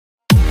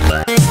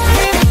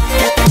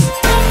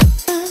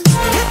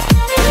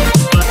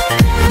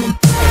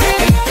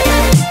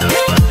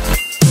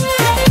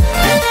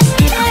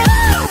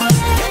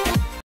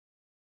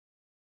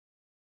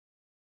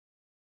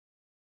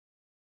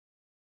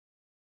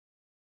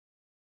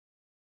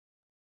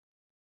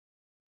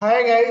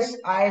Hi guys,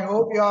 I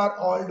hope you are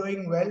all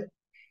doing well.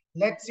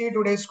 Let's see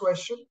today's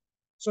question.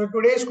 So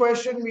today's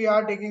question we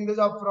are taking this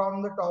up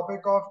from the topic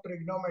of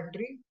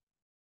trigonometry.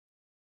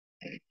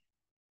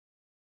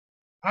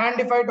 And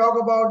if I talk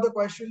about the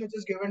question which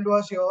is given to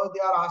us here,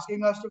 they are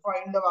asking us to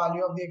find the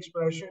value of the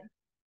expression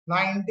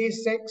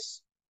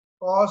 96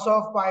 cos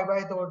of pi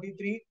by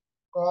 33,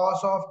 cos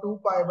of 2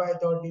 pi by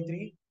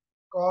 33,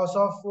 cos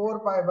of 4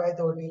 pi by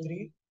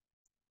 33,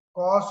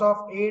 cos of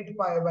 8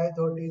 pi by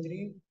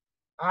 33,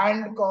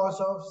 and cos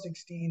of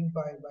 16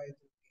 pi by 33.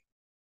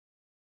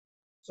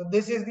 So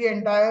this is the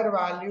entire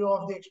value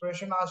of the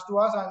expression asked to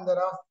us, and there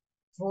are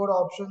four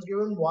options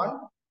given: 1,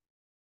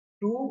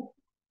 2,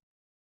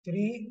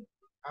 3,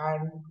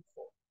 and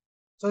 4.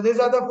 So these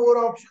are the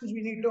four options.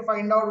 We need to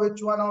find out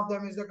which one of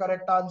them is the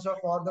correct answer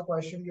for the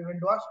question given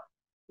to us.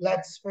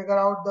 Let's figure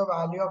out the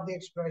value of the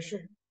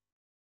expression.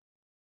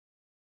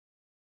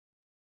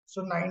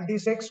 So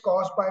 96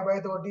 cos pi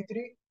by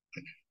 33,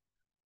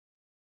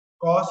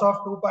 cos of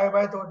 2 pi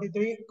by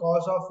 33,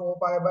 cos of 4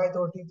 pi by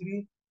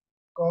 33,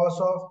 cos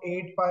of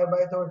 8 pi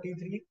by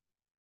 33,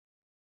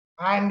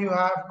 and you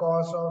have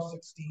cos of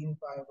 16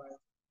 pi by 33.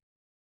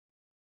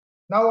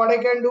 Now what I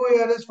can do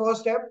here is,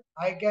 first step,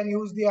 I can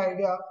use the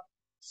idea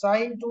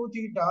sine 2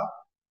 theta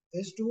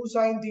is 2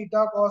 sine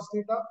theta cos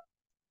theta,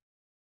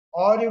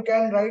 or you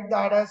can write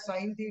that as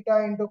sine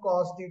theta into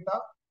cos theta,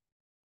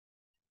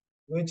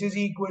 which is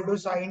equal to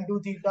sine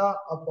 2 theta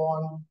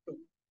upon 2.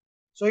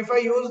 So if I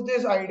use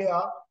this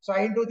idea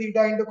sine 2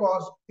 theta into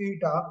cos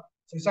theta,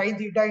 so sine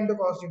theta into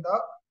cos theta,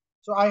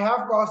 so I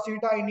have cos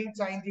theta, I need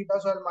sine theta,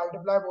 so I'll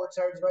multiply both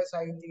sides by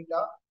sine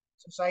theta.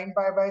 So sine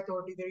pi by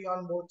 33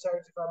 on both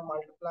sides, if I'm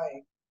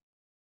multiplying,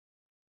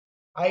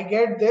 I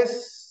get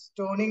this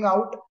turning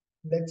out.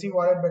 Let's see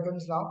what it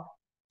becomes now.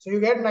 So you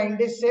get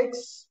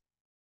 96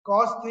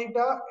 cos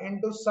theta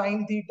into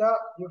sine theta.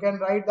 You can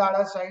write that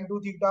as sine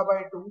 2 theta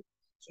by 2.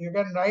 So you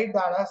can write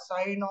that as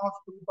sine of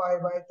 2 pi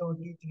by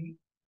 33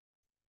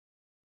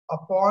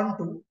 upon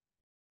 2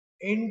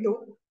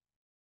 into,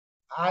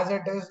 as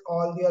it is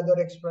all the other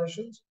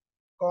expressions,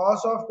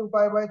 cos of 2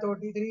 pi by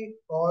 33,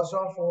 cos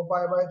of 4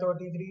 pi by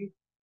 33,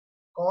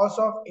 cos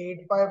of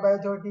 8 pi by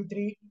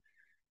 33,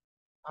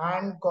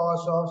 and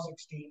cos of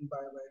 16 pi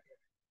by 33.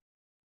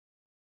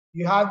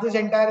 You have this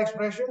entire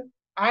expression,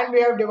 and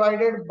we have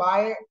divided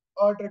by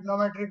a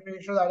trigonometric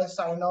ratio, that is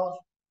sine of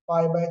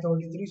pi by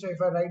 33. So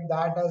if I write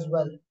that as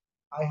well,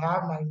 I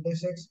have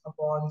 96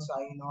 upon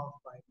sine of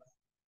pi by.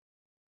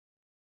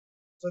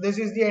 So this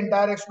is the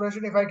entire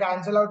expression. If I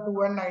cancel out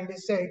 2 and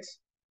 96,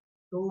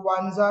 2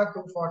 ones are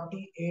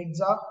 248s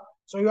are.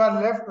 So you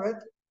are left with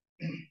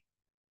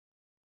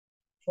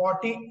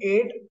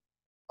 48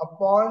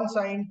 upon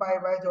sine pi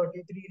by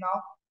 33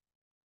 now.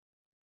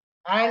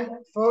 And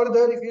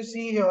further, if you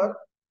see here,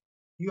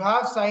 you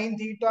have sine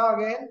theta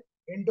again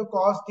into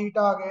cos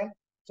theta again.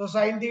 So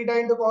sine theta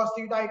into cos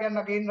theta, I can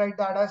again write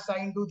that as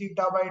sine 2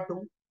 theta by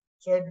 2.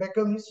 So it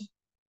becomes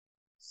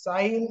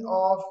sine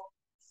of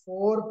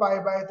 4 pi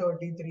by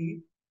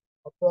 33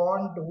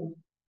 upon 2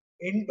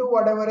 into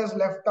whatever is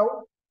left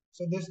out.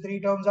 So these three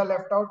terms are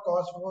left out: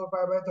 cos 4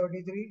 pi by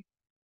 33,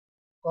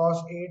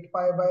 cos 8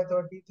 pi by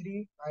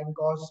 33, and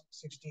cos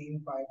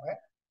 16 pi by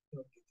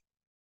 33.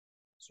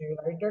 So you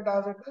write it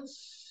as it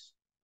is.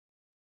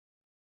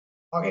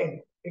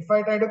 Again, if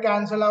I try to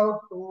cancel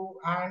out 2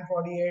 and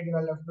 48, you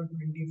are left with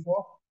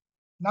 24.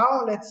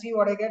 Now let's see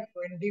what I get.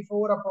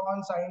 24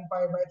 upon sine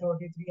pi by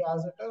 33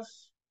 as it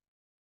is.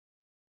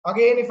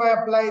 Again, if I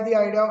apply the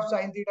idea of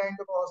sine theta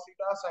into cos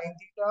theta, sine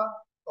theta,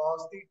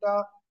 cos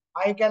theta,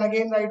 I can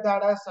again write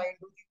that as sine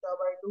 2 theta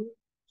by 2.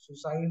 So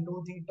sine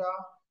 2 theta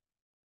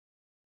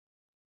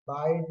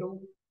by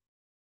 2.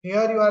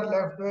 Here you are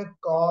left with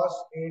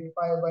cos 8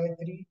 pi by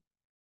 3,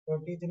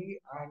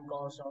 33, and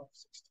cos of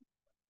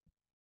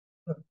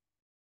 16.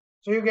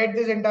 So you get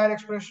this entire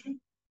expression.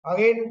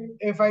 Again,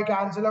 if I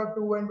cancel out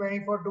 2 and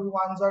 24, 2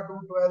 ones are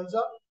 2 12s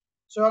are.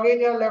 So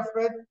again, you are left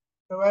with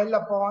 12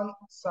 upon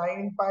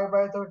sine pi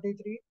by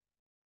 33.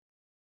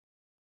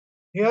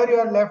 Here you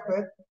are left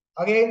with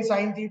again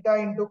sine theta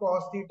into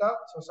cos theta.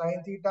 So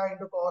sine theta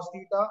into cos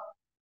theta.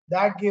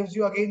 That gives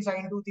you again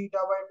sine 2 theta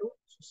by 2.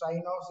 So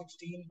sine of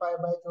 16 pi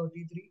by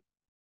 33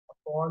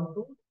 upon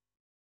 2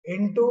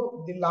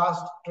 into the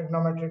last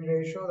trigonometric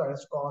ratio, that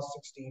is cos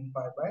 16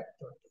 pi by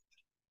 33.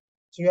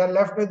 So you are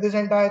left with this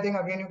entire thing.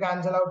 Again, you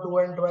cancel out 2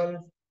 and 12.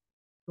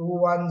 2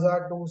 ones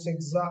are 2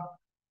 6s are.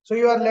 So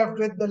you are left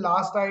with the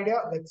last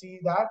idea. Let's see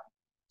that.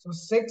 So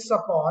 6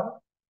 upon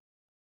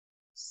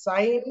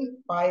sine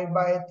pi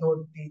by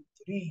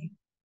 33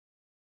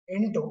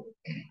 into,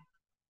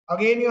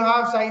 again you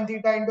have sine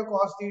theta into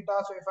cos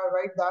theta. So if I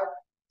write that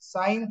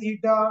sine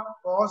theta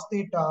cos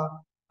theta,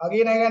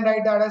 again I can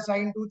write that as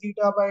sine 2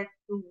 theta by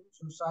 2.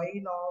 So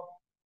sine of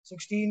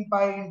 16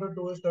 pi into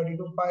 2 is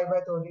 32 pi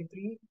by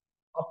 33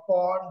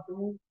 upon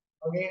 2.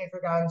 Again, if you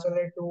cancel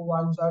it, 2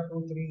 ones are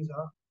 2 threes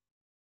are.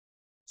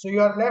 So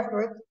you are left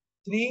with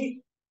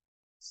 3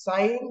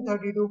 sine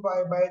 32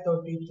 pi by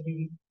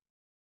 33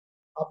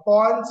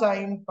 upon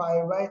sine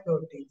pi by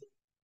 33.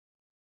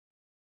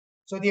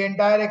 So the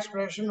entire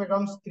expression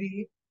becomes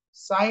 3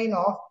 sine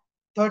of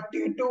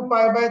 32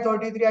 pi by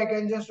 33. I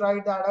can just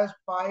write that as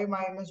pi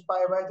minus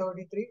pi by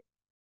 33.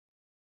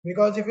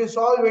 Because if you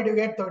solve it, you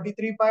get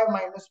 33 pi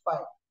minus pi.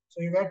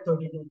 So you get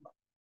 32 pi.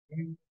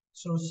 Okay?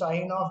 So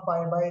sine of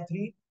pi by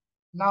 3.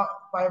 Now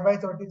pi by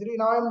 33.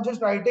 Now I'm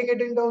just writing it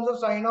in terms of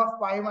sine of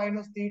pi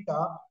minus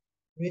theta,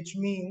 which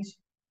means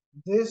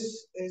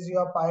this is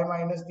your pi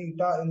minus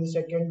theta in the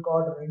second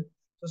quadrant.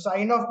 So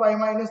sine of pi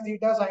minus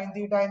theta, sine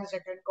theta in the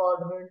second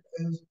quadrant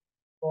is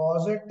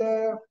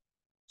positive.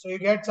 So you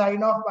get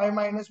sine of pi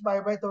minus pi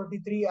by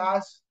 33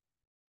 as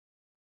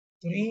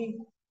 3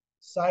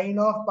 sine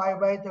of pi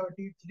by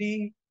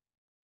 33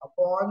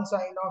 upon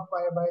sine of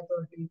pi by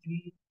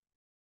 33.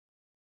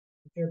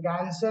 If you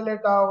cancel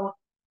it out,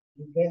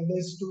 you get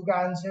this 2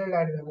 cancelled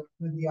and you left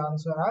with the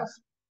answer as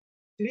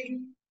 3.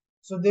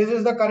 So this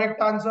is the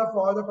correct answer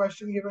for the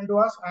question given to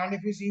us. And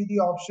if you see the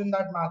option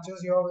that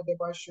matches here with the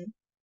question,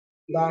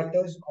 that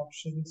is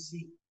option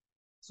C.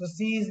 So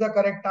C is the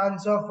correct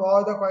answer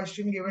for the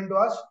question given to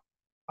us.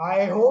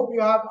 I hope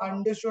you have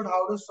understood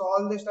how to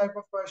solve this type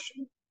of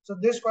question. So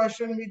this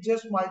question we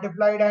just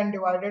multiplied and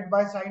divided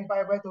by sine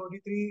pi by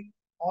 33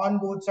 on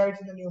both sides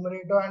in the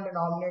numerator and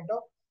denominator.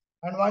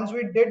 And once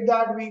we did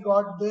that, we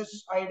got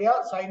this idea: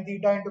 sine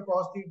theta into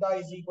cos theta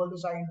is equal to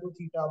sine 2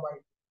 theta by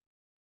 2.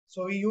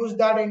 So we used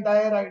that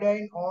entire idea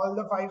in all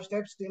the 5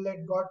 steps till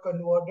it got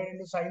converted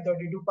into sine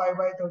 32 pi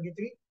by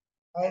 33.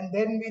 And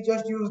then we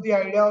just use the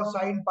idea of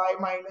sine pi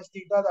minus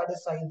theta, that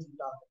is sine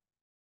theta.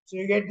 So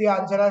you get the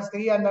answer as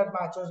 3 and that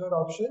matches with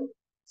option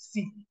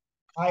C.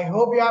 I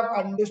hope you have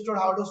understood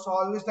how to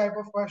solve this type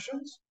of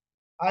questions.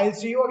 I'll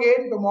see you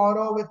again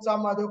tomorrow with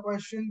some other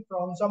question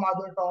from some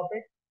other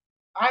topic.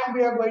 And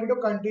we are going to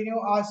continue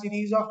our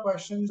series of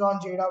questions on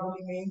JEE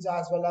Mains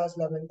as well as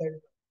 11th and 12th.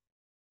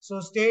 So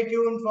stay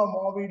tuned for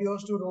more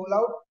videos to roll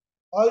out.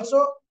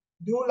 Also,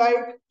 do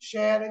like,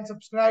 share and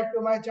subscribe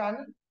to my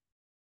channel.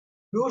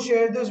 Do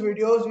share these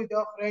videos with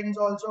your friends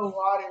also who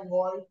are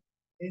involved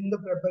in the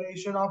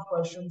preparation of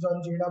questions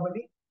on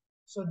JEE.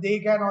 So they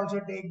can also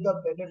take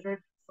the benefit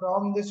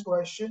from these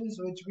questions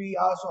which we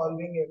are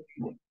solving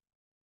every day.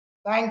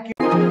 Thank you.